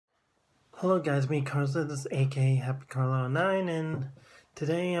Hello guys, me Carlos, this is aka Happy Carlo 9, and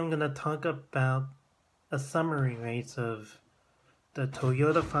today I'm gonna talk about a summary race of the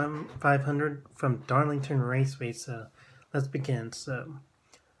Toyota 500 from Darlington Raceway. So let's begin. So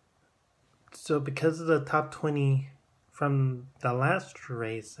because of the top 20 from the last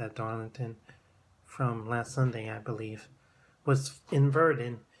race at Darlington from last Sunday, I believe, was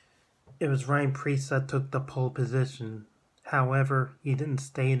inverted, it was Ryan Preece that took the pole position. However, he didn't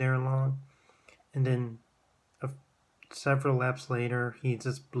stay there long. And then several laps later, he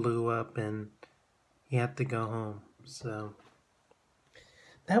just blew up and he had to go home. So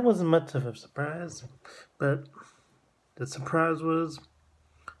that wasn't much of a surprise. But the surprise was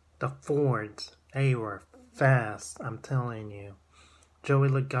the Fords. They were fast, I'm telling you. Joey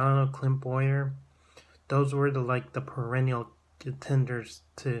Logano, Clint Bowyer, those were the perennial contenders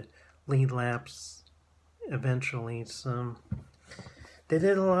to lead laps eventually. So they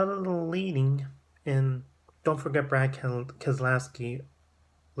did a lot of the leading. And don't forget Brad Keselowski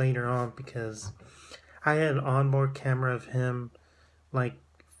later on, because I had an onboard camera of him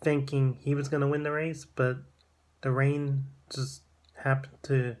thinking he was going to win the race, but the rain just happened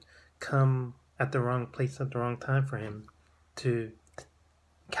to come at the wrong place at the wrong time for him to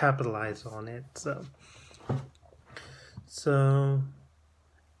capitalize on it. So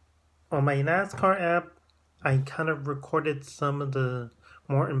on my NASCAR app, I kind of recorded some of the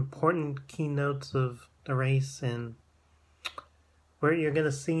more important keynotes of the race, and where you're gonna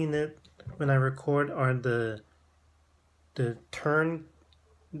see in it when I record are the turn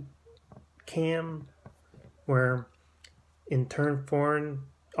cam, where in turn 4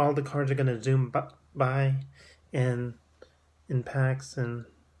 all the cars are gonna zoom by and in packs, and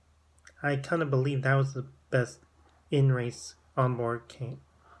I kind of believe that was the best in-race onboard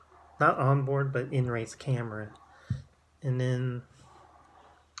not onboard but in-race camera. And then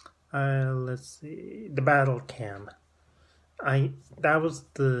let's see, the battle cam. That was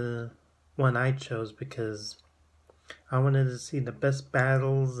the one I chose because I wanted to see the best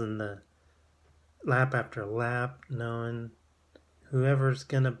battles and the lap after lap, knowing whoever's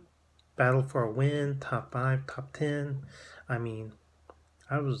gonna battle for a win, top 5, top 10. I mean,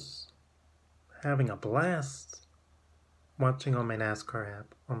 I was having a blast watching on my NASCAR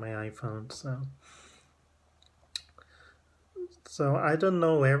app on my iPhone. So I don't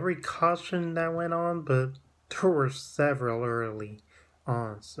know every caution that went on, but there were several early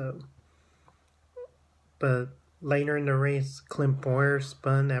on. But later in the race, Clint Bowyer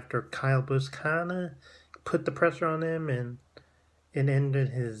spun after Kyle Busch kind of put the pressure on him, and it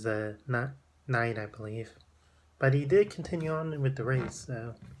ended his night, I believe. But he did continue on with the race.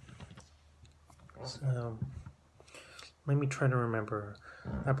 So let me try to remember.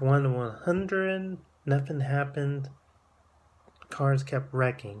 Lap 1 to 100, nothing happened. Cars kept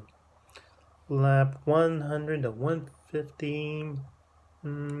wrecking. Lap 100 to 150,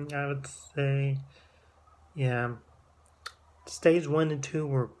 I would say, yeah. Stage 1 and 2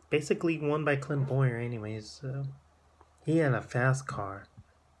 were basically won by Clint Bowyer anyways, so he had a fast car.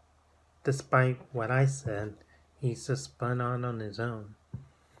 Despite what I said, he just spun on his own.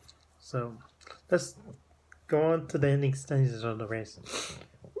 So let's go on to the ending stages of the race.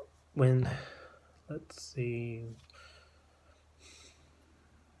 Let's see,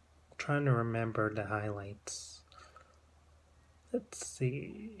 trying to remember the highlights. Let's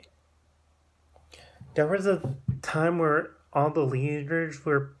see. There was a time where all the leaders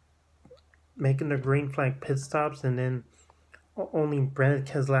were making the green flag pit stops, and then only Brad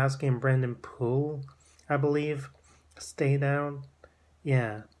Keselowski and Brendan Poole, I believe, stayed out.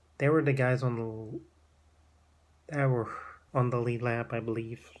 Yeah, they were the guys that were on the lead lap, I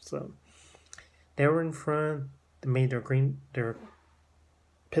believe. So they were in front. They made their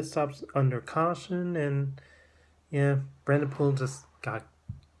pit stops under caution, and yeah, Brendan Poole just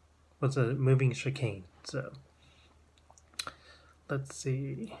was a moving chicane. So let's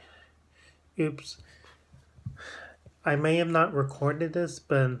see. Oops, I may have not recorded this,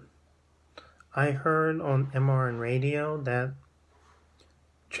 but I heard on MRN radio that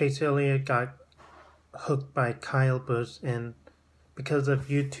Chase Elliott got hooked by Kyle Busch, and because of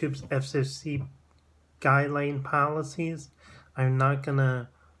YouTube's FCC guideline policies, I'm not gonna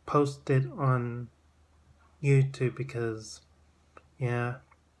post it on YouTube because, yeah,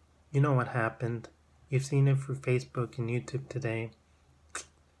 you know what happened. You've seen it through Facebook and YouTube today.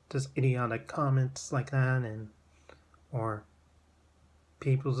 Just idiotic comments like that, or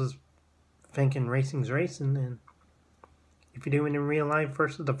people just thinking racing's racing, and if you're doing it in real life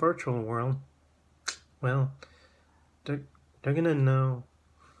versus the virtual world, well, they're gonna know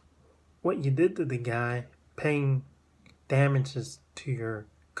what you did to the guy, paying damages to your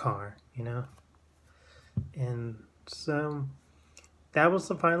car, you know? And so that was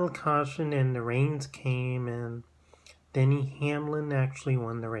the final caution, and the rains came, and Denny Hamlin actually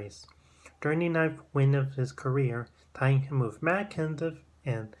won the race. 39th win of his career, tying him with Matt Kenseth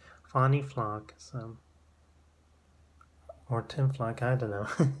and Fonnie Flock. So, or Tim Flock, I don't know.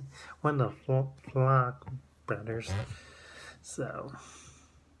 One of the Flock brothers. So,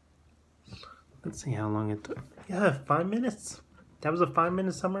 let's see how long it took. Yeah, 5 minutes. That was a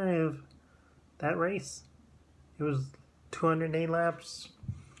 5-minute summary of that race. It was 208 laps,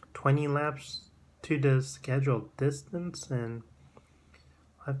 20 laps to the scheduled distance, and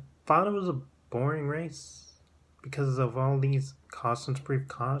I thought it was a boring race because of all these cautions,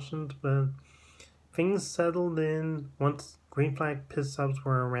 precautions, but things settled in once green flag pit stops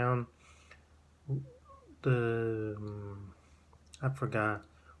were around the, I forgot,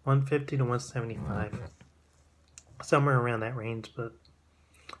 150 to 175. Somewhere around that range, but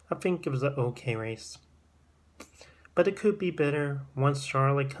I think it was an okay race. But it could be better once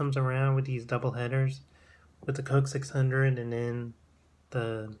Charlotte comes around with these double headers with the Coke 600 and then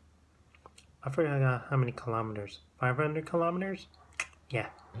the, I forgot how many kilometers, 500 kilometers? Yeah.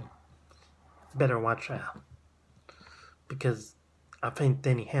 Better watch out. Because I think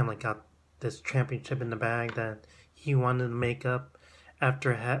Denny Hamlin got this championship in the bag that he wanted to make up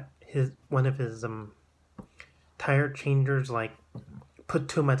after one of his tire changers like put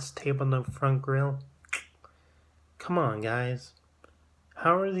too much tape on the front grille. Come on, guys.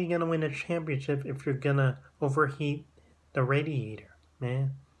 How is he going to win a championship if you're going to overheat the radiator,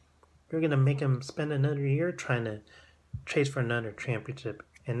 man? You're going to make him spend another year trying to chase for another championship.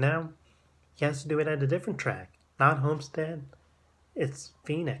 And now he has to do it at a different track. Not Homestead. It's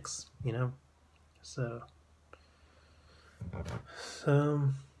Phoenix, you know? So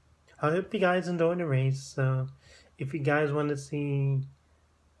I hope you guys enjoyed the race. So if you guys want to see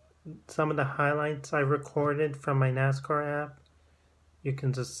some of the highlights I recorded from my NASCAR app, you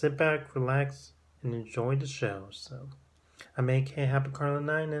can just sit back, relax, and enjoy the show. So I'm AK Happy Carla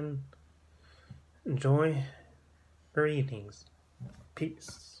 9 and enjoy your evenings.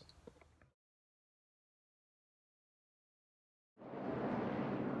 Peace.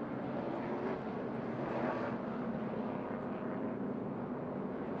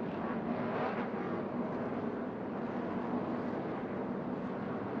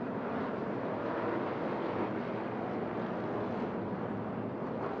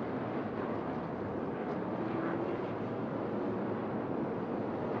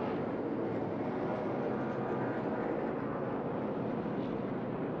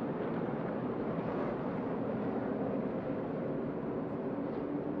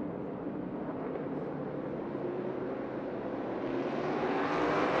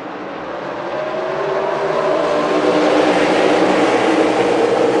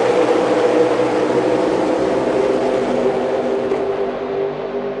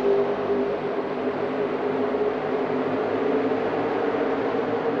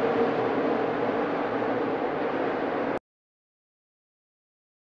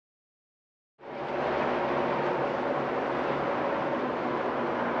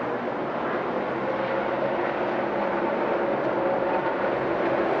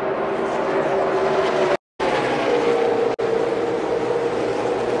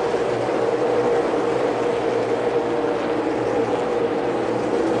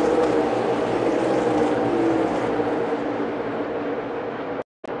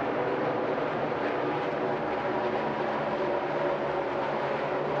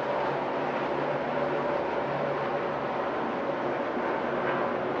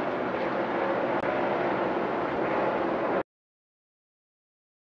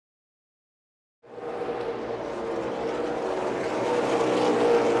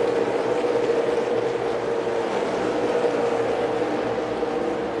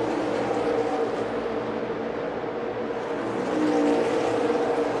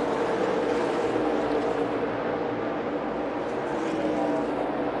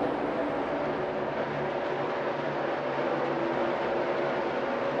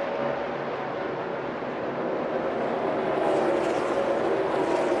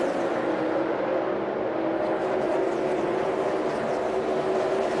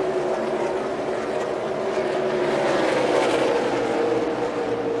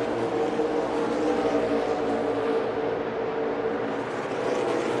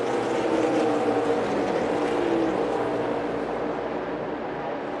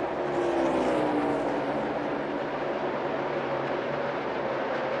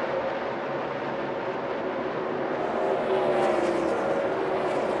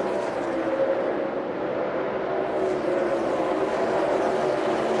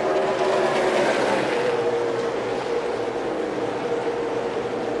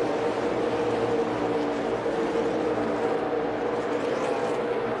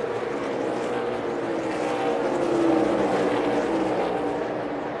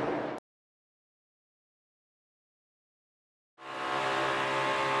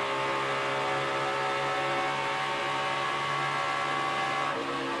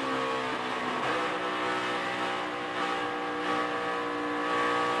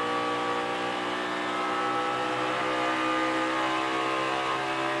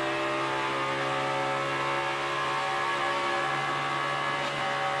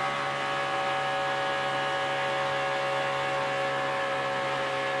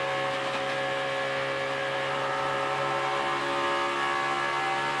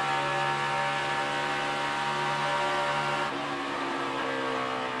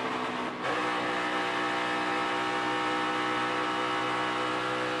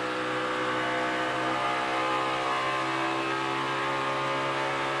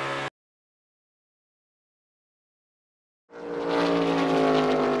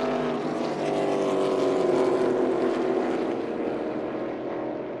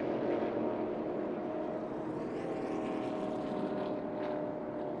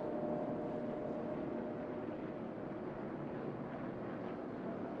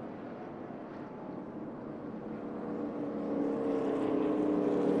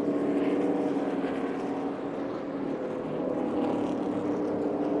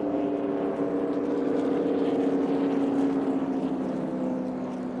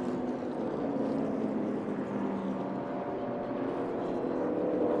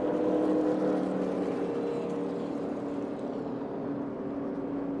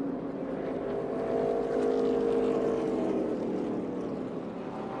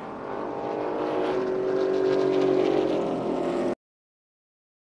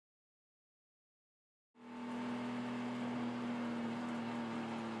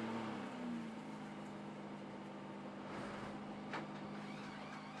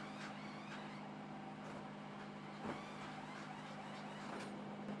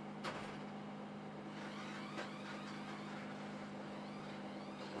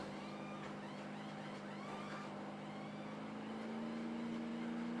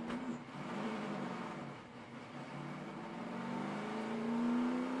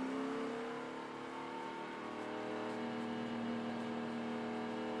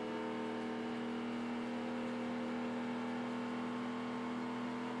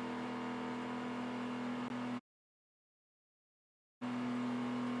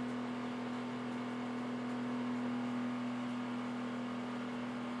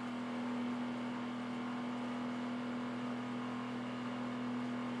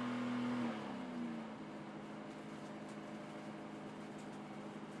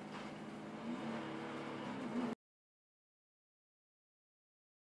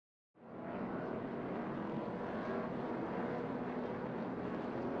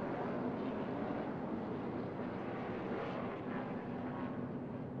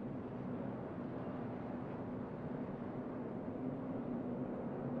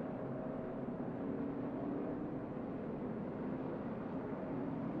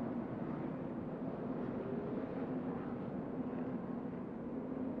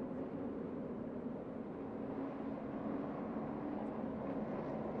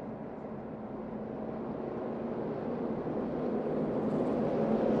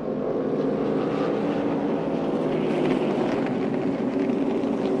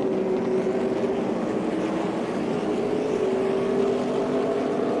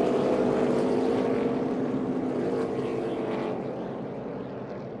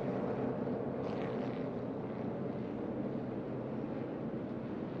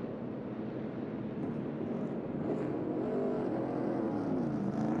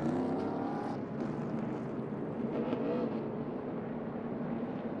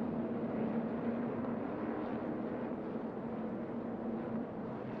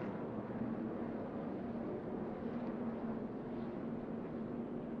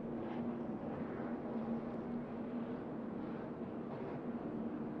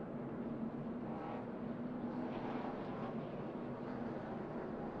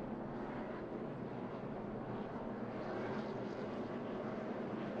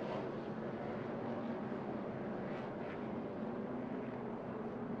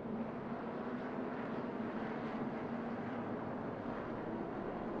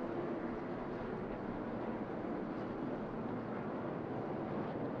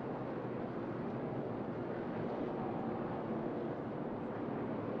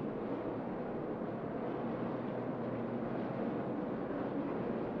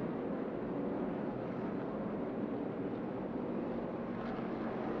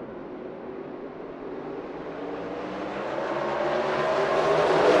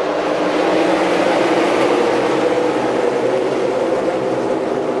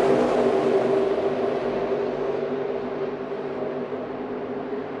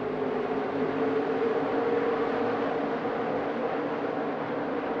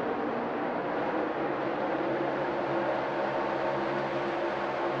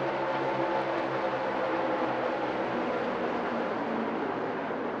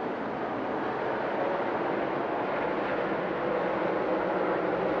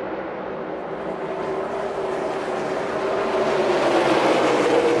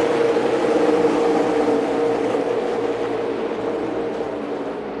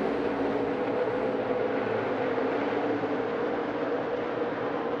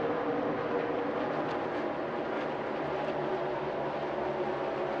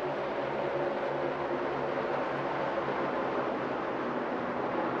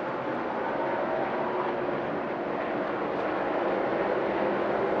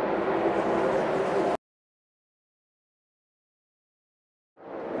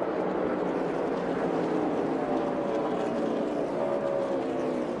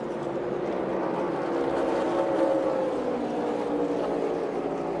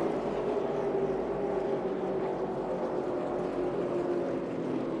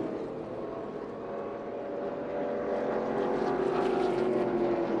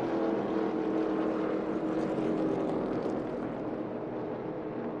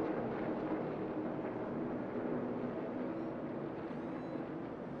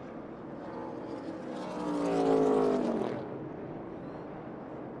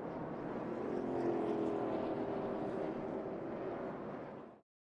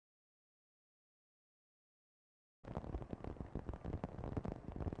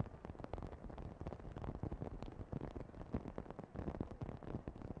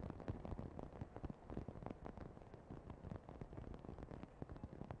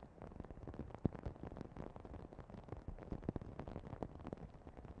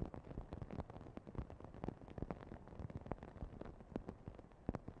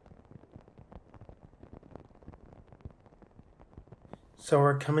 So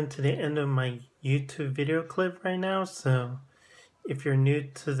we're coming to the end of my YouTube video clip right now. So if you're new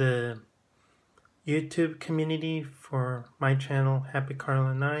to the YouTube community for my channel, Happy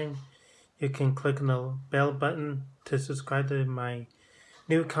Carla 9, you can click on the bell button to subscribe to my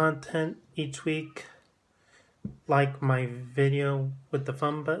new content each week. Like my video with the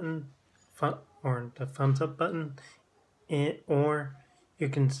thumb button, or the thumbs up button, or you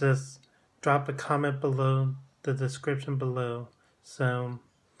can just drop a comment below the description below. So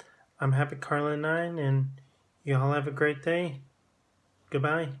I'm Happy Carla 9, and you all have a great day.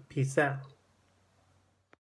 Goodbye. Peace out.